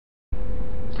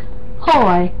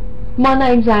Hi, my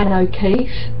name's Anne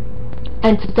O'Keefe,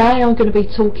 and today I'm going to be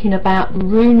talking about the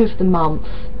rune of the month,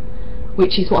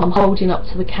 which is what I'm holding up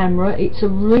to the camera. It's a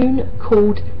rune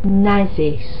called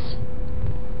Nazis,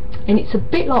 and it's a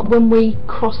bit like when we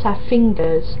cross our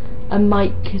fingers and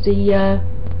make the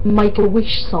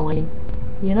make-a-wish sign,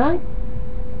 you know.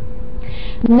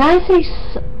 Nazis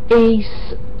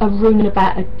is a rune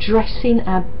about addressing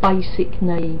our basic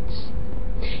needs.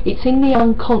 It's in the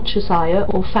unconscious area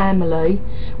or family,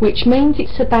 which means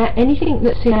it's about anything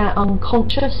that's in our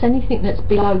unconscious, anything that's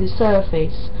below the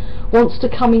surface, wants to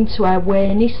come into our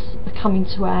awareness, come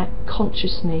into our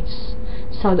consciousness,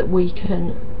 so that we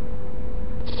can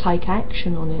take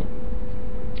action on it.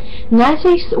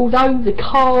 Nazis, although the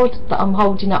card that I'm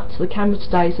holding up to the camera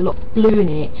today has a lot of blue in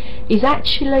it, is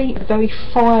actually a very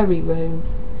fiery rune,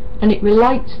 and it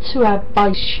relates to our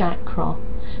base chakra.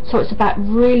 So it's about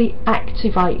really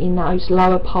activating those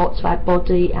lower parts of our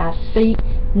body, our feet,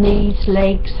 knees,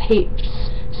 legs,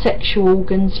 hips, sexual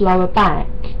organs, lower back.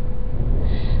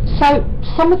 So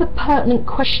some of the pertinent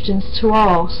questions to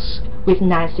ask with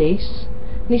Nazis,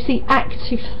 and it's the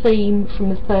active theme from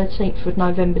the 13th of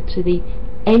November to the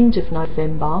end of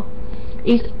November,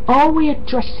 is are we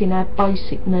addressing our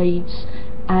basic needs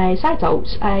as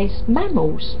adults, as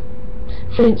mammals?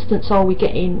 For instance, are we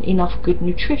getting enough good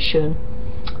nutrition?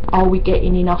 Are we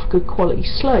getting enough good quality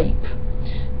sleep?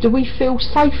 Do we feel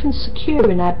safe and secure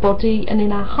in our body and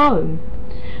in our home?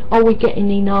 Are we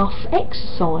getting enough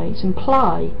exercise and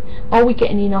play? Are we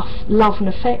getting enough love and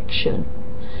affection?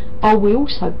 Are we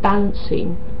also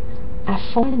balancing our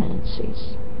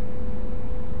finances?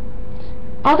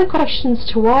 Other questions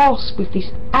to ask with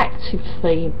this active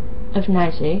theme of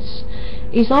Nazis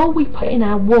is, are we putting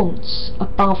our wants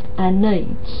above our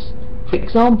needs? For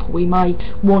example, we may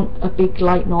want a big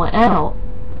late night out,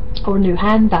 or a new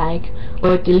handbag,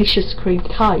 or a delicious cream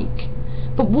cake.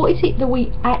 But what is it that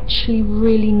we actually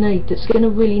really need, that's going to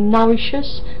really nourish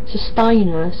us, sustain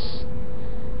us,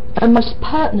 and most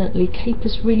pertinently keep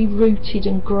us really rooted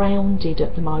and grounded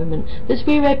at the moment, as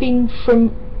we're ebbing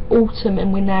from autumn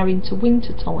and we're now into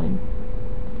winter time?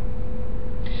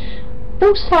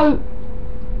 Also,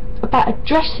 about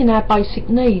addressing our basic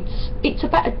needs, it's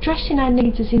about addressing our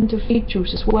needs as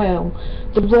individuals as well.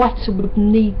 The writer would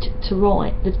need to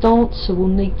write, the dancer will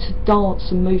need to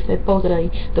dance and move their body,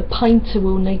 the painter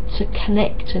will need to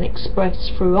connect and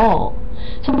express through art.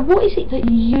 So what is it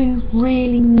that you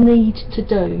really need to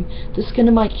do that's going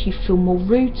to make you feel more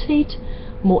rooted,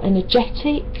 more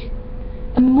energetic,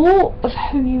 and more of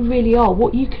who you really are,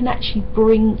 what you can actually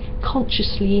bring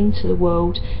consciously into the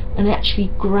world and actually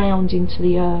ground into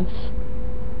the earth?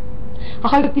 I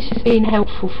hope this has been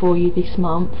helpful for you this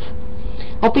month.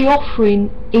 I'll be offering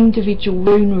individual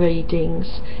rune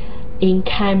readings in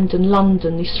Camden,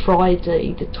 London this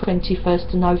Friday, the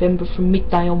 21st of November, from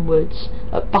midday onwards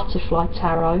at Butterfly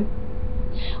Tarot.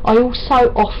 I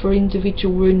also offer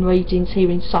individual rune readings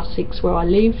here in Sussex, where I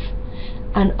live,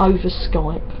 and over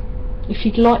Skype. If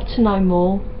you'd like to know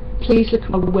more, please look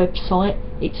at my website.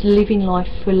 It's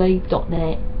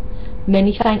livinglifefully.net.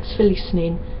 Many thanks for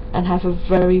listening, and have a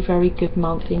very, very good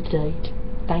month indeed.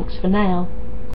 Thanks for now.